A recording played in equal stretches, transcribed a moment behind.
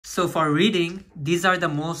So for reading, these are the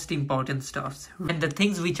most important stuffs. And the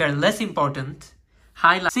things which are less important,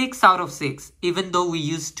 highlight 6 out of 6, even though we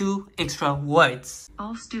use 2 extra words.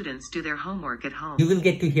 All students do their homework at home. You will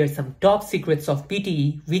get to hear some top secrets of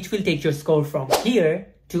PTE, which will take your score from here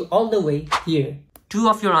to all the way here. 2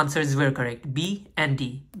 of your answers were correct, B and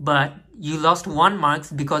D. But you lost 1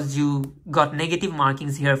 marks because you got negative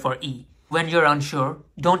markings here for E. When you're unsure,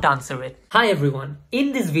 don't answer it. Hi everyone.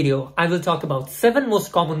 In this video, I will talk about 7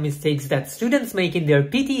 most common mistakes that students make in their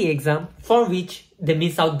PTE exam for which they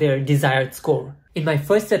miss out their desired score. In my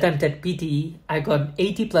first attempt at PTE, I got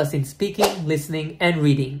 80 plus in speaking, listening and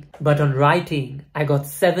reading. But on writing, I got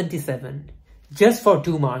 77. Just for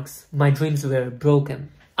 2 marks, my dreams were broken.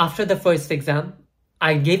 After the first exam,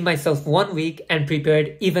 I gave myself 1 week and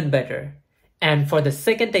prepared even better. And for the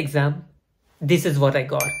second exam, this is what I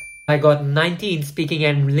got. I got 90 in speaking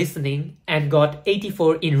and listening and got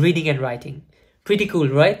 84 in reading and writing. Pretty cool,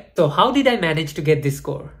 right? So how did I manage to get this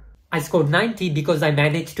score? I scored 90 because I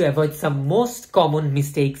managed to avoid some most common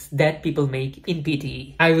mistakes that people make in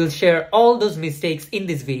PTE. I will share all those mistakes in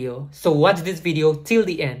this video, so watch this video till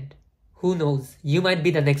the end. Who knows, you might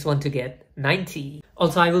be the next one to get 90.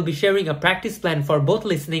 Also, I will be sharing a practice plan for both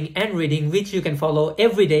listening and reading which you can follow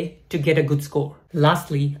every day to get a good score.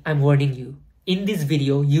 Lastly, I'm warning you. In this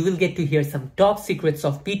video, you will get to hear some top secrets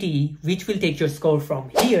of PTE which will take your score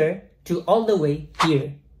from here to all the way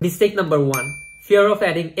here. Mistake number 1. Fear of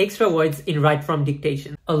adding extra words in write from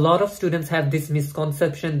dictation. A lot of students have this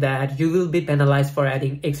misconception that you will be penalized for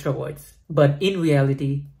adding extra words. But in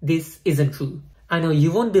reality, this isn't true. I know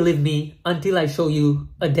you won't believe me until I show you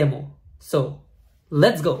a demo. So,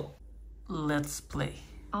 let's go. Let's play.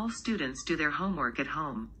 All students do their homework at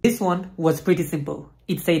home. This one was pretty simple.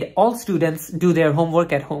 It said all students do their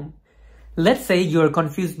homework at home. Let's say you're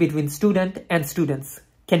confused between student and students.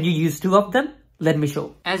 Can you use 2 of them? Let me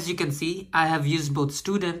show. As you can see, I have used both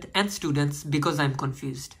student and students because I'm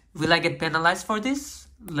confused. Will I get penalized for this?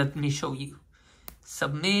 Let me show you.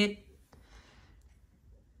 Submit.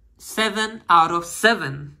 7 out of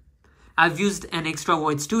 7. I've used an extra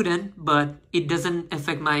word student, but it doesn't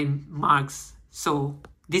affect my marks. So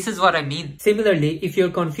this is what I mean. Similarly, if you're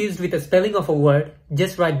confused with the spelling of a word,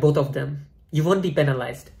 just write both of them. You won't be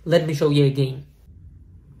penalized. Let me show you again.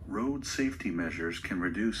 Road safety measures can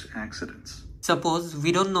reduce accidents. Suppose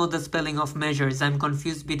we don't know the spelling of measures. I'm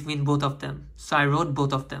confused between both of them. So I wrote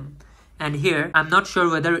both of them. And here, I'm not sure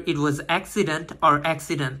whether it was accident or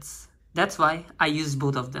accidents. That's why I used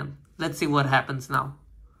both of them. Let's see what happens now.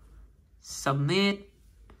 Submit.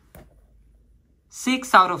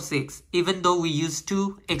 6 out of 6, even though we use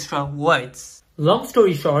 2 extra words. Long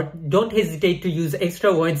story short, don't hesitate to use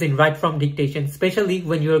extra words in write from dictation, especially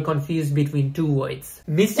when you are confused between 2 words.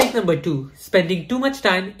 Mistake number 2, spending too much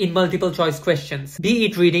time in multiple choice questions. Be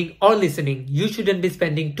it reading or listening, you shouldn't be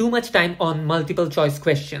spending too much time on multiple choice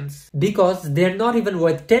questions because they're not even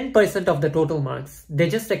worth 10% of the total marks. They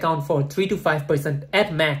just account for 3 to 5%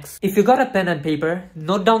 at max. If you got a pen and paper,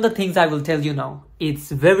 note down the things I will tell you now.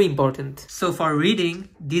 It's very important. So for reading,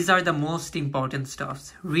 these are the most important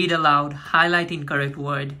stuffs. Read aloud, highlight incorrect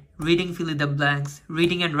word, reading fill in the blanks,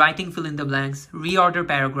 reading and writing fill in the blanks, reorder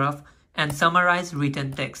paragraph, and summarize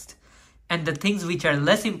written text. And the things which are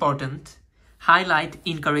less important, highlight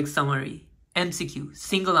incorrect summary, MCQ,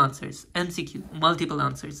 single answers, MCQ, multiple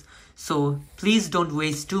answers. So please don't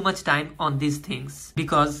waste too much time on these things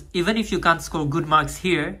because even if you can't score good marks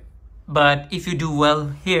here, but if you do well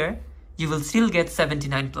here, you will still get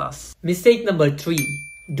 79 plus. Mistake number 3.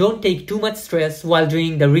 Don't take too much stress while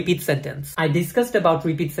doing the repeat sentence. I discussed about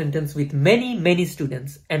repeat sentence with many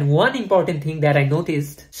students, and one important thing that I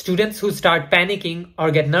noticed, students who start panicking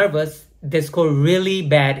or get nervous, they score really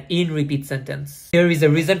bad in repeat sentence. There is a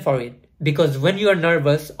reason for it, because when you are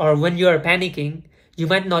nervous or when you are panicking, you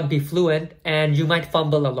might not be fluent and you might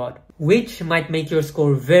fumble a lot, which might make your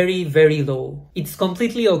score very low. It's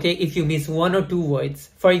completely okay if you miss 1 or 2 words.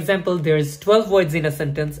 For example, there's 12 words in a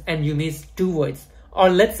sentence and you miss 2 words. Or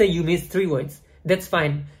let's say you miss 3 words. That's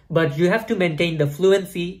fine. But you have to maintain the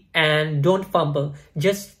fluency and don't fumble.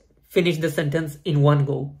 Just finish the sentence in one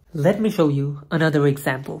go. Let me show you another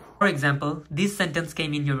example. For example, this sentence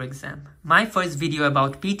came in your exam. My first video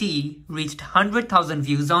about PTE reached 100,000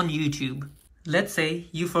 views on YouTube. Let's say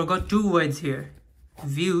you forgot 2 words here.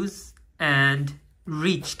 Views and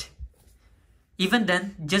reached. Even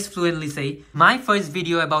then, just fluently say, my first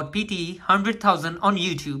video about PTE 100,000 on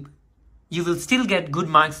YouTube. You will still get good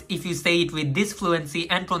marks if you say it with this fluency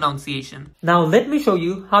and pronunciation. Now let me show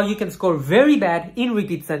you how you can score very bad in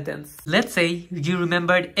repeat sentence. Let's say you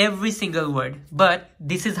remembered every single word, but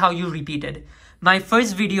this is how you repeated. My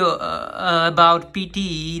first video about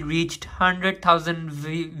PTE reached 100,000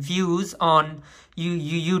 views on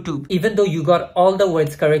YouTube. Even though you got all the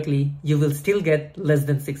words correctly, you will still get less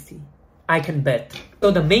than 60. I can bet. So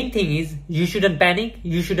the main thing is, you shouldn't panic,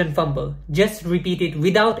 you shouldn't fumble. Just repeat it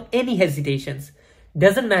without any hesitations.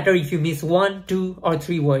 Doesn't matter if you miss 1, 2 or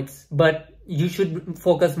 3 words, but you should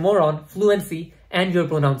focus more on fluency and your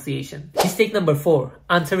pronunciation. Mistake number 4,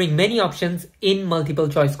 answering many options in multiple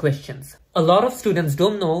choice questions. A lot of students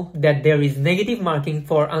don't know that there is negative marking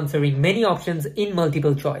for answering many options in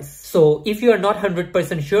multiple choice. So if you are not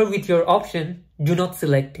 100% sure with your option, do not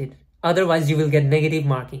select it. Otherwise you will get negative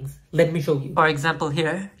markings. Let me show you. For example,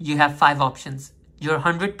 here you have 5 options. You're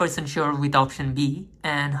 100% sure with option B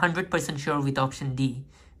and 100% sure with option D.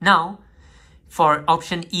 Now, for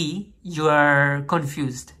option E, you are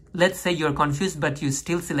confused. Let's say you're confused, but you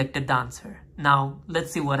still selected the answer. Now,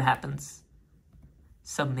 let's see what happens.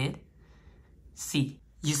 Submit. C.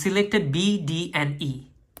 You selected B, D, and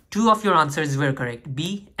E. 2 of your answers were correct,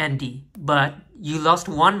 B and D. But you lost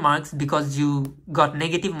 1 marks because you got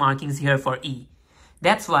negative markings here for E.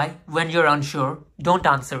 That's why, when you're unsure, don't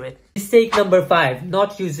answer it. Mistake number 5,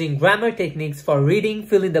 not using grammar techniques for reading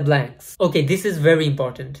fill in the blanks. Okay, this is very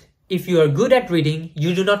important. If you are good at reading,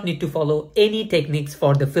 you do not need to follow any techniques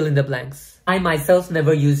for the fill in the blanks. I myself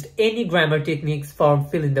never used any grammar techniques for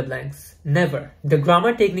fill in the blanks. Never. The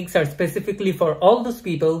grammar techniques are specifically for all those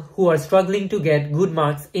people who are struggling to get good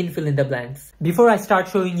marks in fill in the blanks. Before I start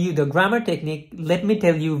showing you the grammar technique, let me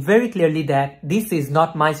tell you very clearly that this is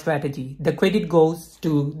not my strategy. The credit goes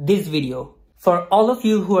to this video. For all of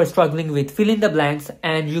you who are struggling with fill in the blanks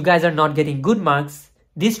and you guys are not getting good marks,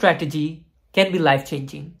 this strategy can be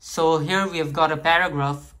life-changing. So here we have got a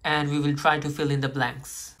paragraph and we will try to fill in the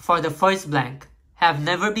blanks. For the first blank, have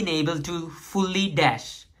never been able to fully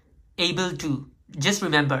dash. Able to. Just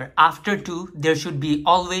remember, after to, there should be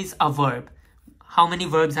always a verb. How many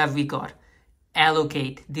verbs have we got?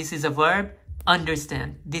 Allocate. This is a verb.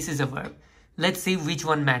 Understand. This is a verb. Let's see which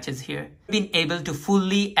one matches here. Been able to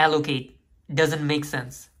fully allocate. Doesn't make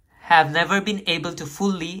sense. Have never been able to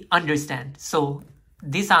fully understand. So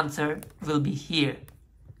this answer will be here.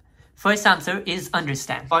 First answer is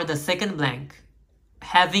understand. For the second blank,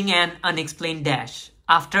 having an unexplained dash.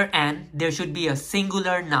 After an, there should be a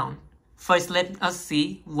singular noun. First, let us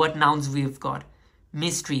see what nouns we've got.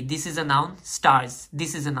 Mystery, this is a noun. Stars,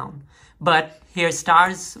 this is a noun. But here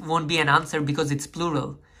stars won't be an answer because it's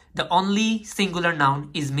plural. The only singular noun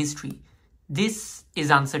is mystery. This is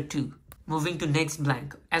answer 2. Moving to next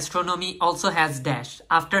blank. Astronomy also has dash.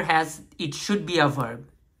 After has, it should be a verb.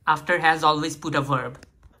 After has, always put a verb.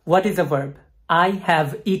 What is a verb? I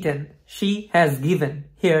have eaten. She has given.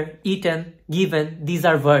 Here, eaten, given, these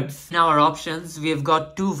are verbs. In our options, we have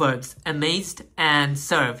got 2 verbs, amazed and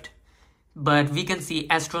served. But we can see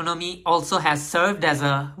astronomy also has served as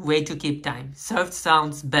a way to keep time. Served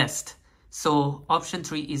sounds best. So option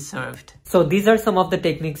 3 is served. So these are some of the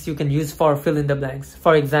techniques you can use for fill in the blanks.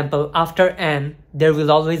 For example, after an, there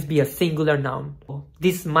will always be a singular noun.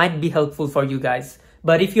 This might be helpful for you guys.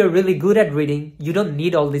 But if you're really good at reading, you don't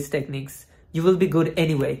need all these techniques. You will be good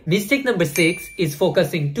anyway. Mistake number 6 is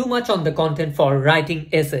focusing too much on the content for writing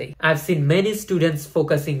essay. I've seen many students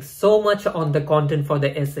focusing so much on the content for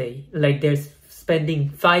the essay. Like they're spending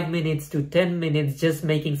 5 minutes to 10 minutes just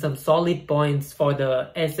making some solid points for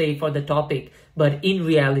the essay, for the topic. But in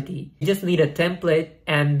reality, you just need a template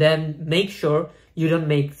and then make sure you don't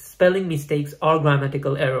make spelling mistakes or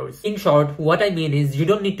grammatical errors. In short, what I mean is you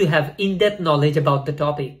don't need to have in-depth knowledge about the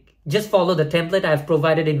topic. Just follow the template I've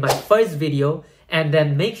provided in my first video and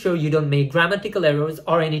then make sure you don't make grammatical errors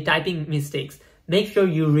or any typing mistakes. Make sure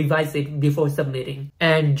you revise it before submitting.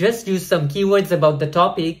 And just use some keywords about the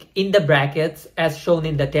topic in the brackets as shown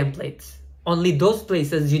in the templates. Only those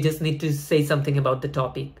places you just need to say something about the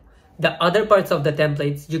topic. The other parts of the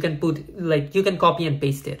templates you can you can copy and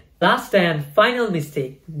paste it. Last and final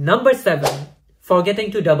mistake, number 7,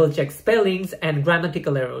 forgetting to double check spellings and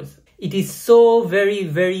grammatical errors. It is so very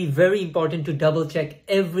important to double check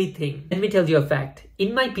everything. Let me tell you a fact.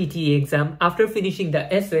 In my PTE exam, after finishing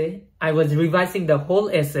the essay, I was revising the whole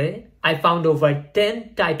essay. I found over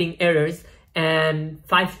 10 typing errors and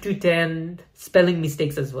 5 to 10 spelling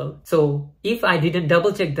mistakes as well. So if I didn't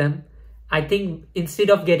double check them, I think instead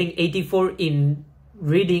of getting 84 in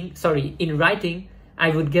writing, I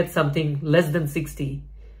would get something less than 60.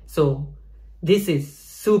 So this is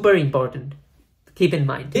super important. Keep in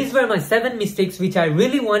mind. These were my 7 mistakes which I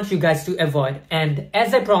really want you guys to avoid. And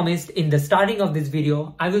as I promised in the starting of this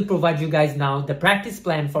video, I will provide you guys now the practice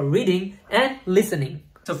plan for reading and listening.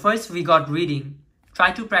 So first we got reading.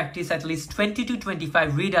 Try to practice at least 20 to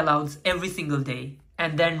 25 read alouds every single day,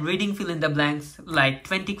 and then reading fill in the blanks like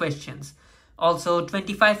 20 questions. Also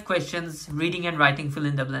 25 questions reading and writing fill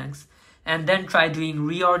in the blanks. And then try doing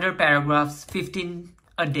reorder paragraphs 15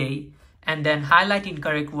 a day, and then highlight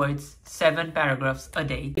incorrect words 7 paragraphs a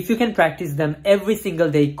day. If you can practice them every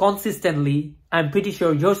single day consistently, I'm pretty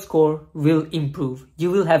sure your score will improve.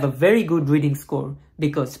 You will have a very good reading score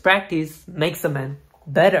because practice makes a man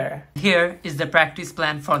better. Here is the practice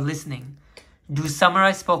plan for listening. Do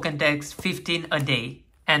summarize spoken text 15 a day,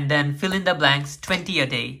 and then fill in the blanks 20 a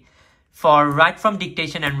day. For write from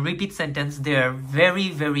dictation and repeat sentence, they are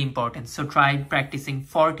very important. So try practicing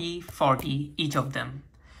 40 each of them.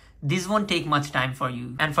 This won't take much time for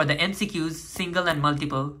you. And for the MCQs, single and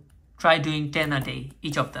multiple, try doing 10 a day,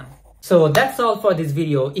 each of them. So that's all for this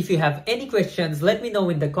video. If you have any questions, let me know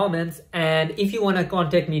in the comments. And if you want to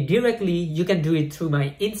contact me directly, you can do it through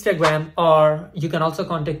my Instagram, or you can also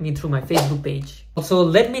contact me through my Facebook page. Also,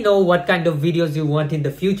 let me know what kind of videos you want in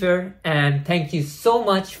the future. And thank you so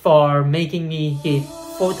much for making me hit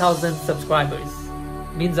 4,000 subscribers.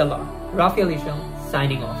 Means a lot. Rafiel Hisham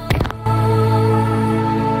signing off.